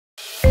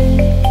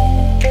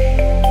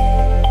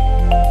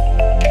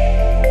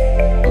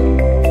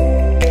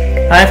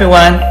Hi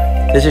everyone,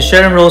 this is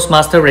Sharon Rose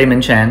Master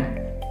Raymond Chan.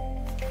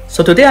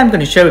 So today I'm going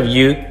to share with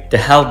you the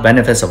health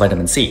benefits of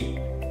vitamin C.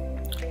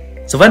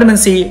 So vitamin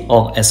C,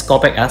 or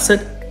ascorbic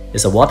acid,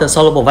 is a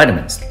water-soluble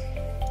vitamin.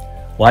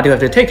 Why do you have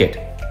to take it?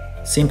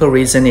 Simple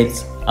reason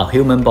is our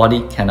human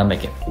body cannot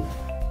make it.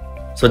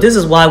 So this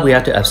is why we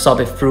have to absorb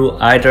it through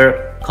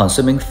either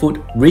consuming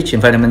food rich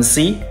in vitamin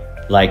C,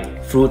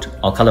 like fruit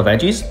or colored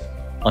veggies,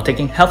 or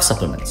taking health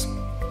supplements.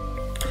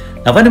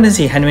 Now vitamin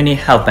C has many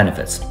health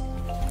benefits.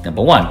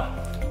 Number one,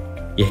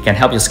 it can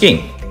help your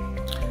skin.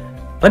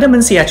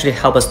 Vitamin C actually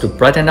helps us to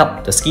brighten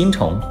up the skin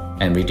tone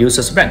and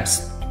reduces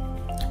redness.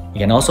 It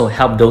can also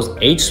help those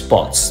age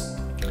spots.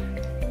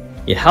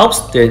 It helps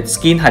the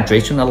skin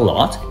hydration a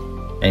lot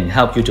and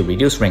help you to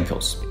reduce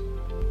wrinkles.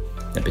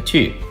 Number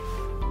two,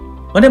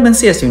 vitamin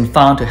C has been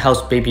found to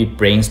help baby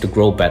brains to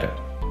grow better.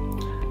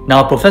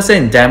 Now a professor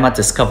in Denmark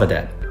discovered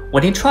that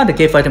when he tried to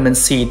give vitamin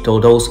C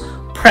to those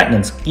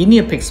pregnant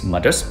guinea pigs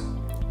mothers,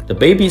 the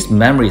baby's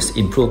memories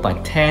improved by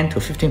 10 to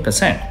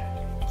 15%.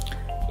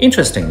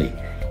 Interestingly,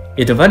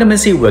 if the vitamin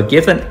C were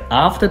given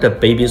after the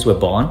babies were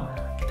born,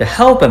 the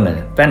health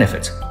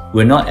benefits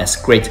were not as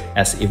great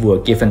as if were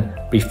given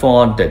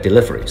before the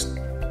deliveries.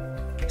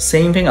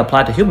 Same thing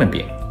applies to human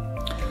beings.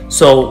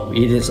 So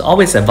it is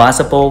always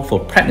advisable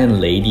for pregnant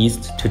ladies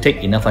to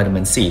take enough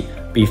vitamin C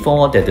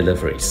before their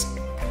deliveries.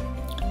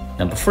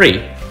 Number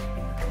three,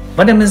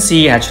 vitamin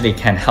C actually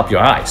can help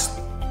your eyes.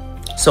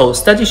 So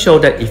studies show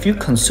that if you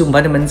consume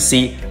vitamin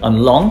C on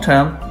long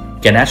term,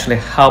 can actually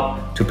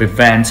help to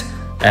prevent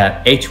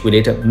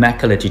age-related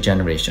macular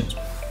degeneration.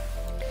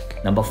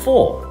 Number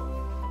four,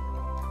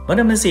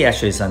 vitamin C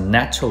actually is a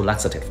natural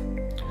laxative.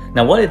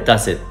 Now what it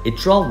does is, it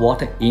draws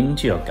water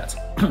into your gut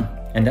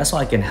and that's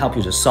why it can help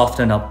you to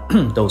soften up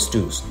those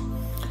stools.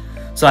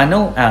 So I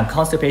know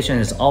constipation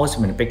has always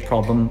been a big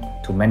problem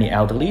to many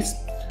elderlies.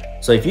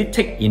 So if you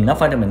take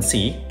enough vitamin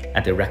C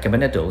at the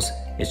recommended dose,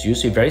 it's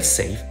usually very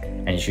safe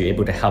and you should be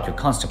able to help your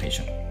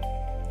constipation.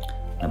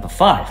 Number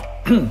five,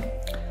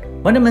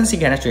 vitamin C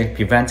can actually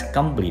prevent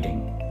gum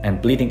bleeding and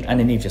bleeding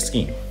underneath your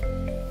skin.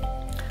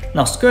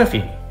 Now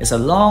scurvy is a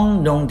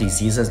long-known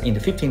disease in the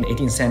 15th and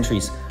 18th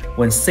centuries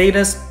when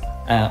sailors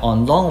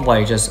on long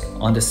voyages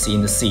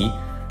in the sea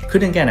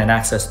couldn't get an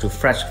access to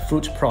fresh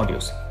fruit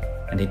produce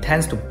and they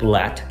tend to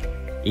bleed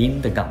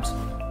in the gums.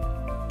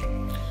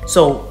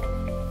 So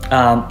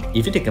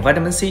if you take a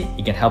vitamin C,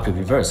 it can help you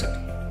reverse it.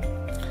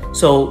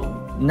 So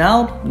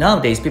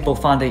nowadays, people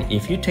find that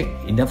if you take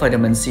enough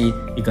vitamin C,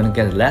 you're going to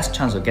get less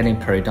chance of getting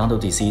periodontal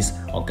disease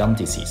or gum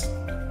disease.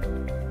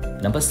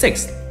 Number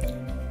six,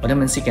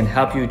 vitamin C can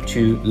help you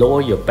to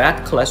lower your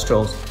bad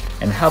cholesterol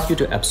and help you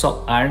to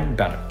absorb iron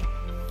better.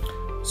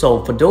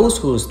 So for those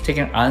who's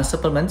taking iron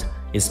supplement,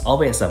 it's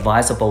always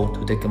advisable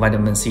to take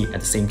vitamin C at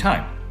the same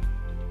time.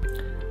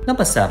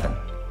 Number seven,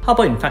 how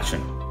about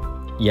infection?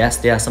 Yes,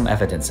 there are some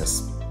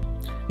evidences.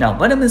 Now,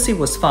 vitamin C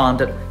was found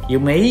that you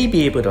may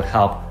be able to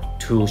help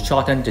to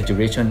shorten the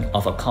duration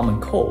of a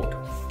common cold.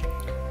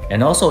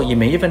 And also, you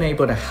may even be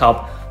able to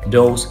help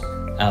those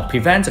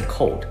prevent a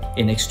cold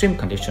in extreme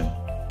conditions,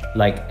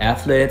 like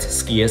athletes,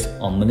 skiers,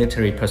 or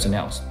military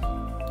personnel.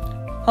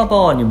 How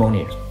about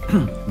pneumonia,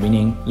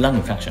 meaning lung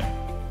infection?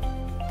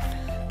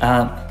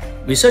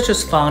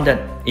 Researchers found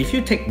that if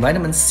you take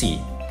vitamin C,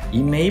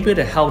 you may be able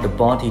to help the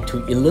body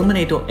to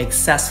eliminate the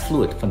excess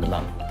fluid from the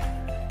lung.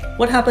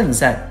 What happens is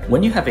that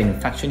when you have an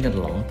infection in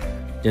the lung,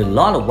 there are a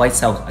lot of white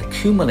cells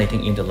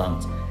accumulating in the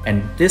lungs,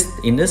 and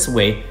in this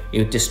way,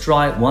 it will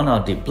destroy one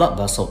of the blood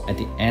vessels at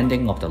the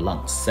ending of the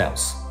lung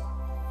cells.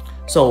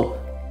 So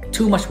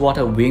too much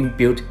water being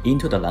built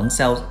into the lung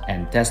cells,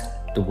 and that's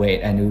the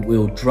way, and it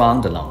will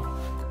drown the lung.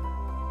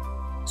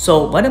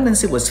 So vitamin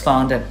C was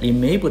found that it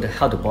may be able to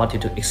help the body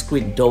to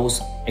excrete those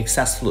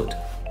excess fluid.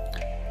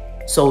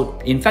 So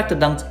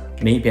infected lungs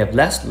may be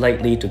less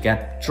likely to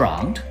get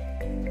drowned,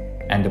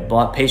 and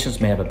the patients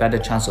may have a better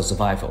chance of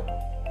survival.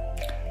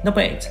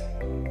 Number eight,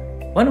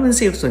 vitamin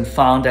C has been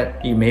found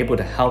that it may be able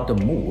to help the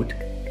mood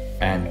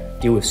and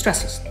deal with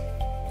stresses.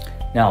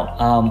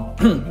 Now,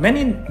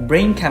 many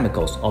brain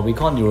chemicals, or we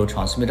call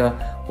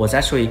neurotransmitter, was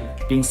actually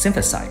being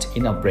synthesized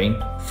in our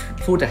brain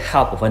through the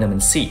help of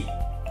vitamin C.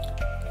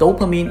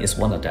 Dopamine is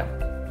one of them.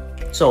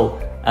 So,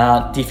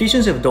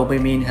 deficiency of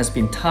dopamine has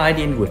been tied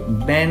in with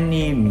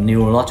many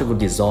neurological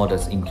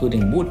disorders,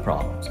 including mood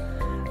problems,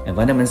 and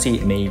vitamin C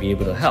may be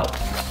able to help.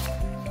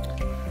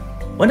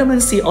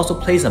 Vitamin C also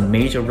plays a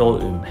major role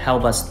in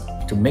help us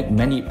to make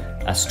many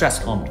stress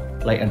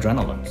hormones like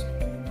adrenaline.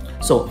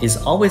 So it's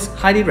always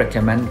highly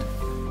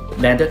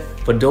recommended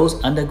for those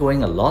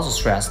undergoing a lot of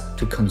stress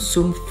to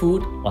consume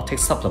food or take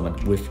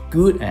supplement with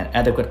good and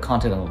adequate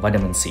content of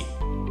vitamin C.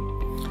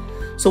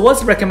 So what's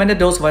the recommended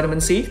dose of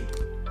vitamin C?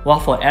 Well,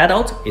 for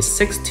adults, it's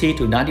 60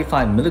 to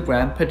 95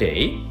 milligrams per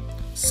day,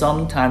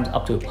 sometimes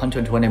up to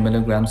 120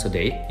 milligrams a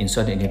day in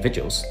certain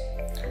individuals.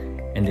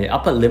 And the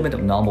upper limit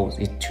of normal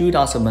is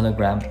 2,000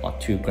 milligrams or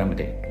 2 grams a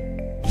day.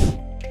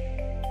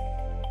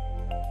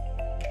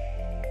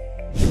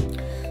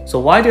 So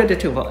why do they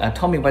take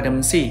Atomy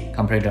vitamin C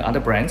compared to other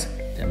brands?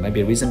 There might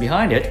be a reason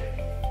behind it.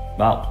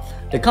 Well,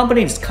 The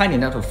company is kind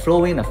enough to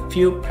throw in a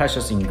few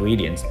precious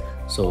ingredients,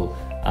 so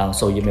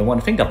you may want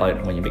to think about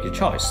it when you make your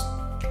choice.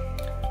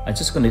 I'm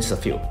just going to list a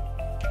few.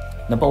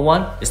 Number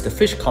 1 is the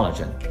fish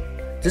collagen.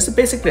 This is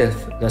basically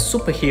the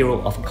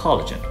superhero of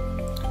collagen,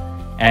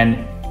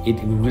 and it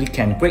really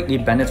can greatly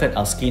benefit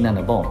our skin and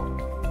the bone.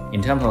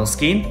 In terms of our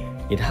skin,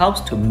 it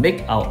helps to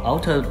make our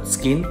outer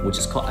skin, which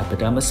is called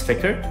epidermis,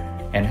 thicker,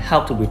 and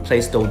help to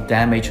replace those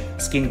damaged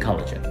skin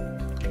collagen.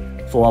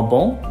 For our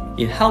bone,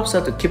 it helps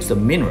us to keep the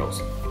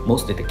minerals,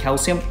 mostly the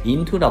calcium,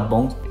 into the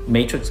bone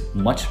matrix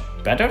much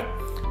better,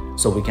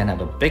 so we can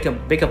have a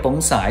bigger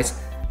bone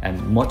size and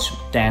much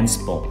dense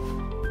bone.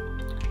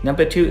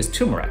 Number 2 is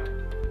turmeric.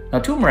 Now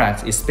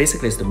turmeric is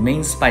basically the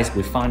main spice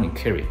we find in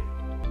curry.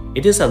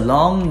 It is a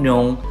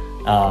long-known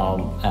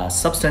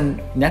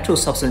natural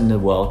substance in the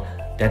world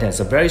that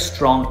has a very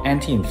strong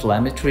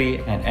anti-inflammatory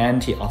and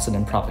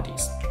antioxidant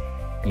properties.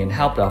 It can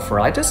help the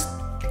arthritis,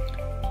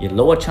 it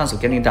lower chance of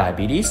getting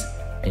diabetes,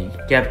 and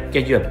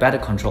get you a better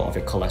control of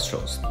your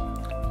cholesterol.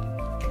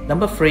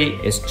 Number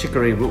 3 is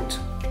chicory root.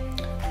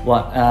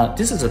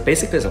 This is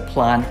basically a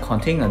plant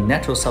containing a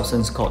natural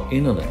substance called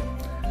inulin.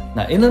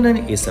 Now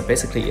inulin is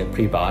basically a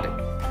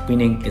prebiotic,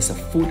 meaning it's a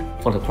food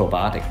for the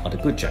probiotic or the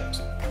good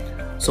germs.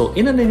 So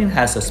inulin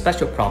has a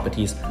special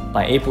properties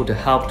by able to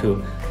help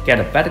to get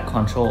a better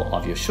control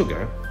of your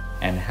sugar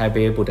and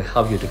be able to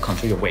help you to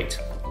control your weight.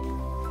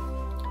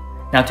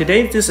 Now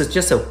today, this is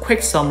just a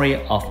quick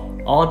summary of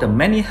all the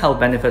many health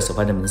benefits of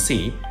vitamin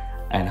C,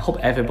 and hope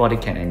everybody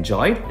can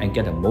enjoy it and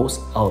get the most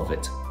out of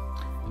it.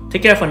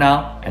 Take care for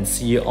now and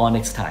see you all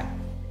next time.